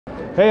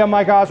Hey, I'm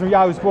Mike Oz from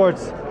Yahoo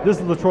Sports. This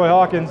is LaTroy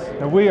Hawkins,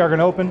 and we are going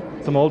to open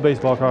some old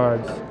baseball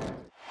cards.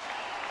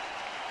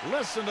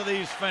 Listen to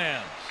these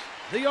fans.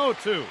 The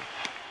 0-2.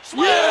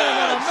 Swing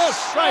and a miss,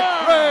 strike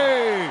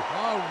three.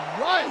 All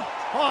right.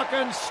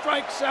 Hawkins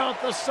strikes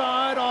out the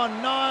side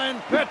on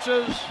 9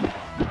 pitches.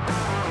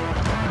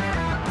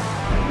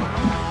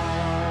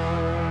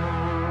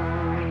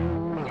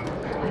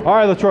 All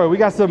right, LaTroy, we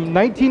got some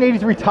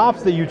 1983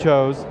 tops that you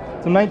chose,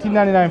 some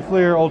 1999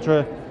 Fleer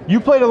Ultra. You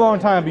played a long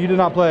time, but you did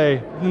not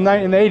play in the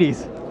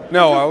 80s.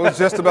 No, I was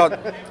just about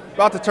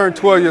to turn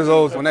 12 years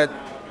old when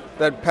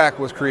that pack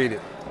was created.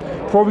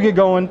 Before we get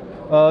going,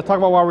 talk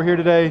about why we're here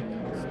today.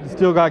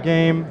 Still Got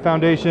Game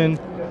Foundation.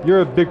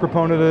 You're a big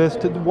proponent of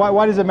this.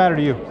 Why does it matter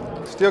to you?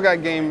 Still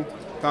Got Game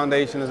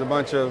Foundation is a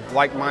bunch of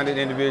like-minded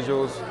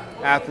individuals,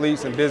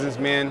 athletes and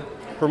businessmen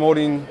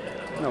promoting,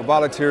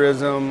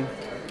 volunteerism,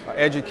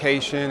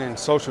 education, and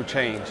social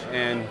change.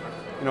 And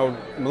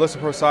Melissa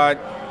Prasad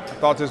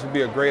thought this would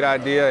be a great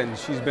idea, and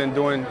she's been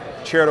doing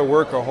charitable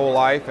work her whole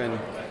life, and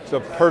it's a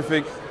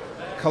perfect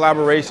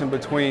collaboration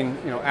between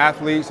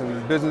athletes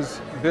and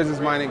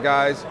business-minded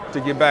guys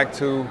to get back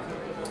to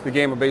the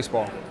game of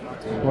baseball.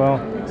 Well,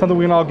 something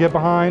we can all get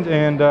behind,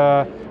 and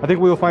I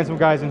think we will find some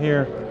guys in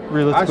here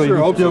realistically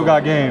who still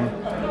got game.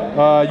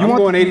 I'm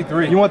going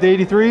 83. You want the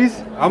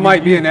 83s? I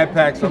might be in that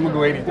pack, so I'm gonna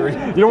go 83.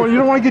 You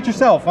don't want to get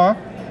yourself, huh?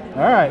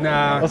 All right.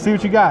 Nah. Let's see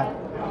what you got.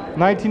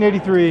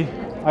 1983.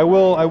 I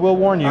will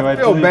warn you. I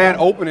feel bad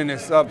opening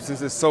this up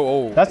since it's so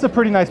old. That's a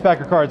pretty nice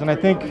pack of cards, and I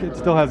think it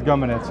still has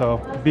gum in it.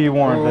 So be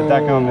warned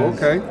that gum is.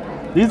 Okay.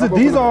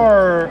 These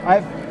are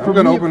for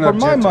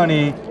my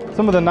money,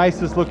 some of the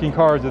nicest looking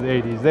cards of the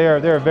 80s.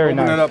 They're very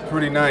nice. Open it up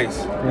pretty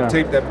nice. Yeah. We'll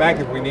tape that back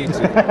if we need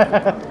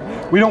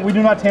to. We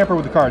do not tamper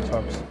with the cards,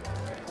 folks.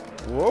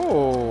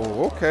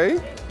 Whoa, okay.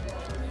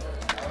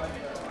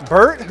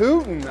 Bert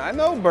Hooten. I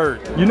know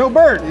Bert. You know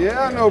Bert?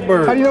 Yeah, I know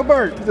Bert. How do you know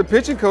Bert? He's the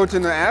pitching coach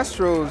in the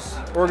Astros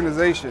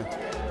organization.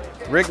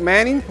 Rick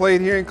Manning played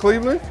here in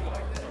Cleveland.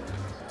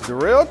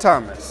 Darrell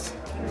Thomas.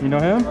 You know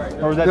him?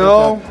 Or was that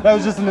no, that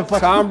was just an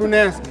inflection? Tom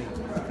Brunansky.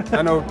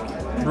 I know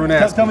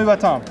Brunansky. Tell me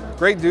about Tom.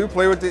 Great dude.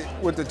 Played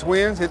with the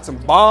Twins. Hit some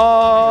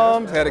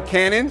bombs. Had a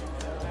cannon.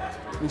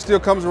 He still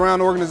comes around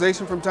the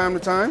organization from time to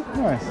time.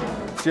 Nice.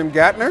 Jim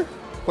Gatner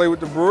played with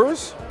the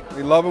Brewers.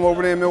 They love him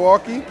over there in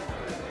Milwaukee.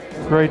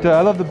 Great.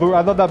 I love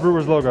that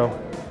Brewers logo.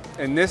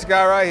 And this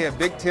guy right here,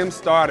 Big Tim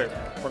Stoddard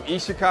from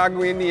East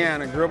Chicago,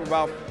 Indiana. Grew up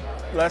about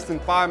less than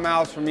 5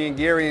 miles from me in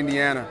Gary,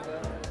 Indiana.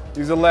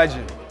 He's a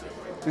legend.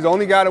 He's the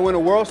only guy to win a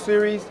World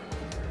Series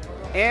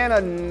and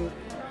a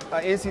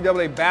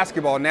NCAA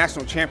basketball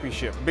national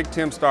championship. Big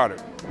Tim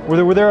Stoddard.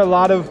 Were there a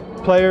lot of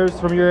players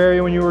from your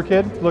area when you were a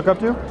kid to look up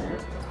to?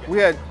 We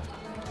had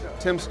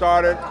Tim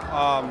Stoddard,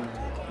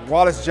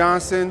 Wallace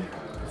Johnson,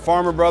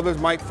 Farmer Brothers,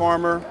 Mike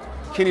Farmer,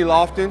 Kenny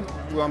Lofton,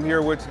 who I'm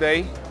here with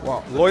today.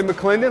 Wow. Lloyd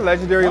McClendon,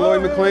 legendary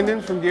Lloyd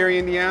McClendon from Gary,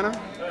 Indiana.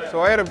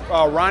 So I had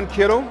Ron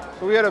Kittle.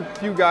 So we had a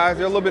few guys.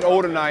 They're a little bit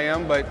older than I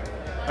am, but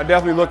I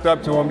definitely looked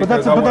up to them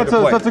because I wanted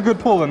to play. That's a good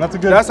pull-in. That's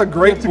a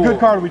good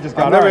card we just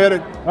got. I've never had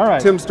a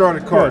Tim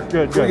Stoddard card.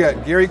 Good. We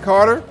got Gary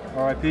Carter.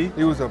 R.I.P.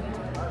 He was a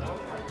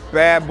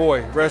bad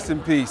boy. Rest in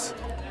peace.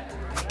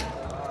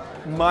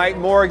 Mike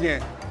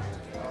Morgan,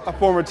 a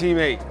former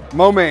teammate.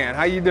 Mo Man,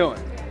 how you doing?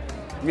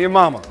 Me and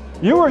Mama.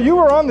 You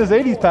were on this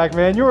 80s pack,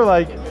 man. You were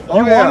like,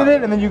 you wanted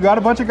it, and then you got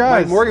a bunch of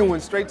guys. Mike Morgan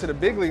went straight to the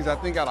big leagues, I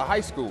think, out of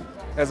high school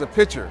as a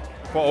pitcher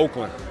for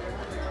Oakland.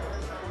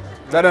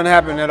 That doesn't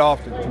happen that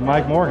often.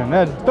 Mike Morgan,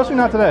 especially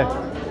not today.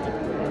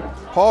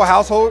 Paul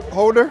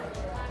Householder,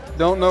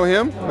 don't know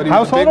him, but he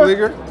was a big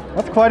leaguer.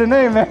 That's quite a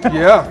name, man.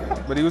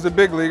 Yeah, but he was a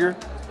big leaguer.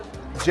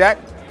 Jack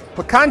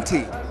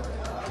Picanti.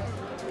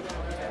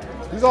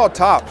 These all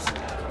tops.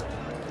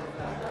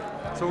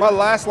 So my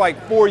last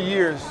 5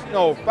 years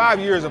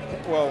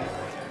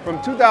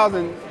from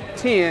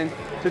 2010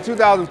 to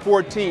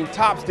 2014,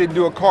 Topps didn't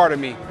do a card to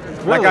me.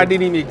 Really? Like I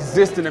didn't even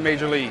exist in the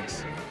major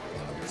leagues.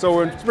 So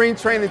in spring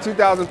training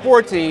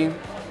 2014,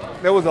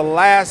 that was the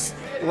last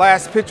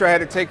picture I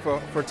had to take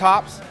for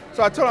Topps.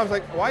 So I told him, I was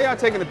like, why y'all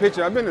taking the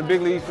picture? I've been in the big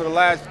leagues for the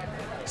last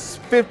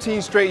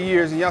 15 straight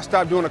years, and y'all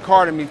stopped doing a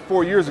card to me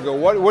 4 years ago.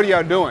 What are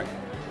y'all doing?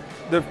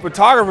 The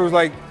photographer was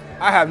like,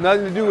 I have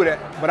nothing to do with it,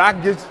 but I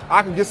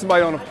can get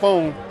somebody on the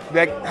phone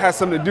that has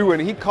something to do with it.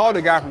 And he called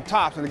the guy from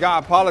Topps, and the guy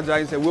apologized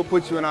and said, we'll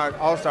put you in our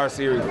All-Star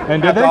series.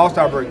 And after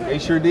All-Star break. They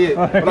sure did.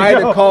 But I had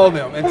to call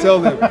them and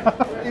tell them,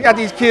 you got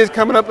these kids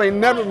coming up, they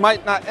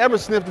might not ever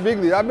sniff the big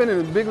leagues. I've been in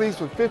the big leagues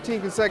for 15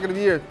 consecutive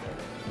years.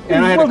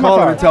 And I had to call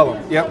them and tell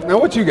them. Yep. Now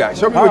what you got?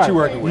 Show me what you're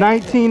working with.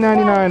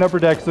 1999 Upper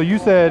Deck. So you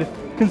said,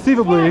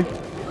 conceivably,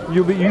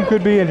 you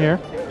could be in here.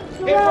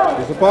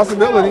 There's a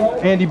possibility.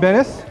 Andy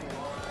Bennis.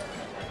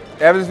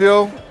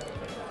 Evansville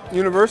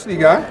University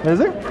guy. Is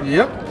it?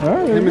 Yep. All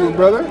right. Him and his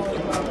brother.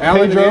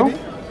 Alan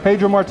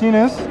Pedro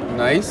Martinez.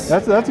 Nice.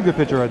 That's a good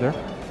picture right there.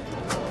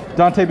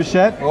 Dante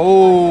Bichette.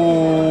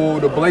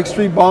 Oh, the Blake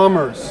Street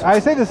Bombers. I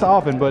say this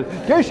often, but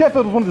Gary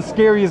Sheffield was one of the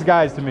scariest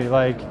guys to me.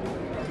 Like,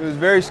 it was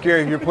very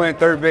scary if you're playing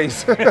third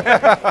base.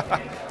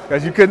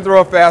 because you couldn't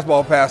throw a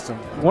fastball past him.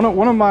 One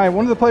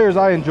of the players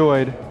I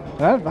enjoyed.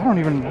 I don't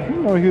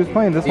even know he was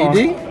playing this long.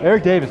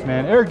 Eric Davis,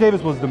 man. Eric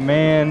Davis was the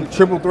man. The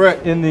triple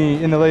threat in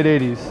the late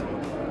 '80s.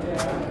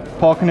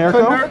 Paul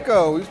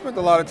Konerko. We spent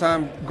a lot of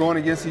time going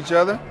against each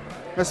other.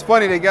 That's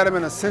funny. They got him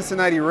in a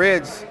Cincinnati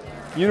Reds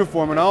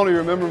uniform, and I only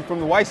remember him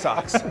from the White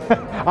Sox.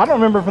 I don't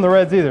remember from the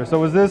Reds either. So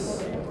was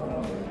this?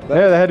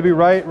 Yeah, that had to be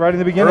right in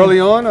the beginning. Early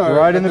on, or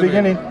right in the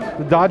beginning.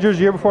 The Dodgers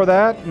year before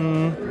that.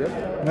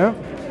 Yep.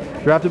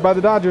 Drafted by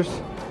the Dodgers.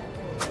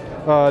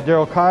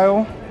 Daryl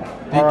Kyle.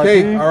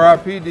 DK,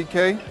 RIP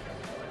DK.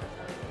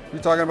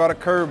 You're talking about a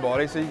curveball.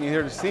 They say you can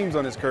hear the seams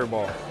on this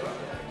curveball.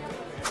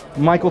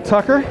 Michael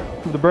Tucker,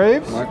 the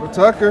Braves. Michael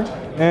Tucker.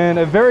 And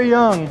a very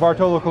young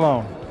Bartolo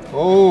Colon.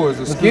 Oh, it's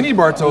a skinny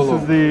Bartolo.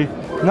 This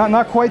is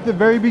not quite the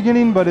very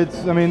beginning, but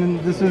it's, I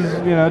mean, this is,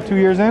 2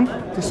 years in.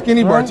 The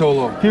skinny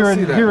Bartolo. Here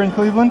in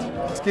Cleveland.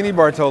 Skinny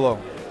Bartolo.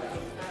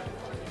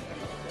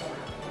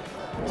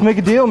 Let's make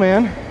a deal,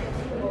 man.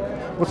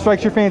 What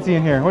strikes your fancy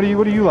in here? What do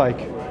you like?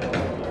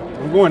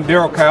 I'm going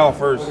Daryl Kyle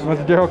first. You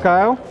want the Daryl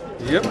Kyle?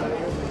 Yep.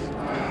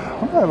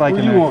 What do I like?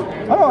 What do you want?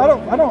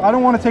 I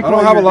don't want to take. I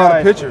don't have a lot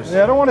of pitchers.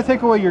 Yeah, I don't want to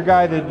take away your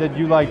guy that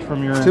you liked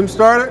from your. Tim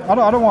Starter? I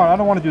don't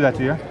want to do that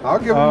to you. I'll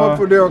give him up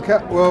for Daryl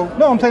Kyle. Well.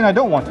 No, I'm saying I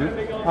don't want to.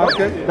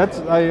 Okay.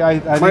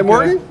 I Mike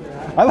Morgan?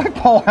 I like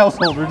Paul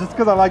Householder just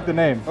because I like the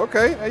name.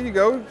 Okay, there you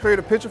go. Trade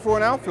a pitcher for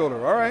an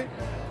outfielder. All right.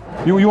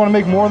 You want to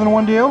make more than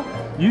one deal?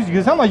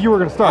 You sound like you were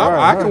going to start.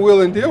 I can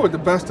wheel and deal with the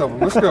best of them.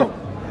 Let's go.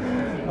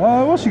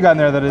 What else you got in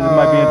there that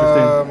might be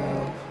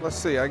interesting? Let's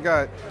see. I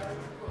got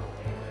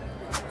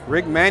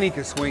Rick Manny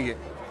can swing it,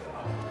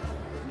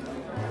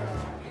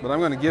 but I'm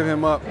going to give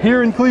him up.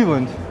 Here in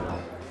Cleveland.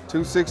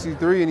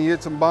 263, and he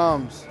hit some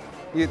bombs.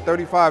 He hit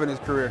 35 in his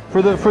career.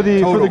 For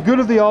the good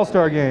of the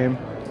All-Star game,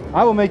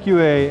 I will make you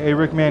a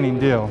Rick Manning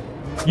deal.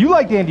 You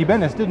liked Andy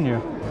Bennis, didn't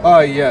you?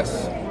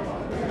 Yes.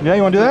 Yeah,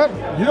 you want to do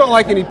that? You don't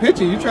like any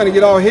pitching. You're trying to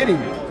get all hitting,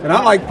 and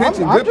I like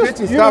pitching. Good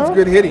pitching stops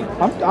good hitting.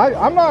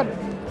 I'm not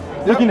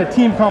looking at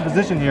team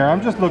composition here.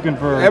 I'm just looking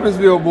for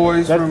Evansville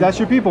boys. That's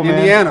your people, man.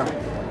 Indiana.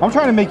 I'm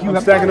trying to make you.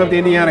 I'm stacking up the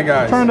Indiana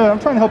guys. I'm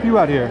trying to help you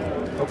out here.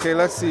 Okay,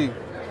 let's see.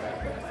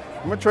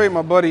 I'm gonna trade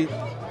my buddy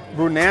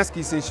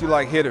Brunansky since you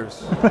like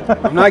hitters.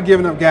 I'm not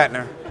giving up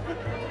Gatner.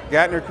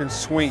 Gatner can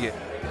swing it.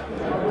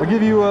 I'll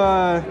give you.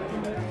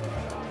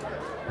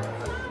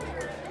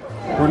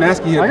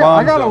 Brunansky hit bombs.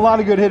 I got a lot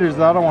of good hitters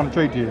that I don't want to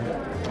trade to you.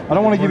 I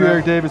don't want to give you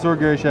Eric Davis or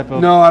Gary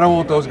Sheffield. No, I don't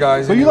want those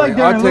guys. But anyway. You like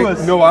Darren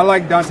Lewis? No, I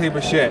like Dante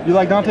Bichette. You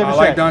like Dante Bichette? I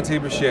like Dante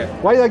Bichette.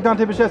 Why do you like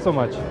Dante Bichette so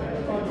much?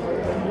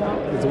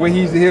 It's the way he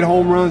used to hit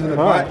home runs, and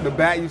the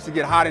bat used to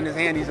get hot in his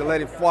hand. He used to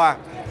let it fly.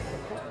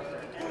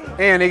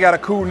 And they got a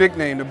cool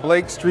nickname, the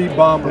Blake Street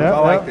Bombers. I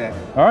like that.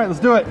 All right, let's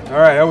do it. All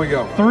right, here we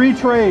go. 3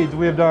 trades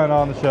we have done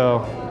on the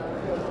show.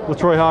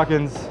 LaTroy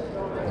Hawkins,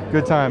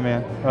 good time,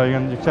 man. Oh, you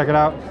gonna check it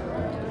out?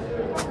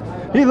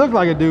 He looked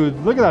like a dude.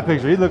 Look at that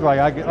picture. He looked like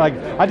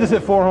I just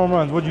hit 4 home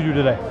runs. What'd you do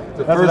today?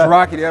 The first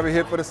Rocky to ever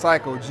hit for the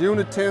cycle, June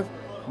the 10th,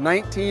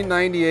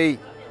 1998.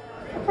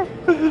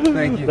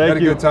 Thank you. Had a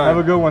good time. Have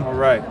a good one. All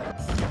right.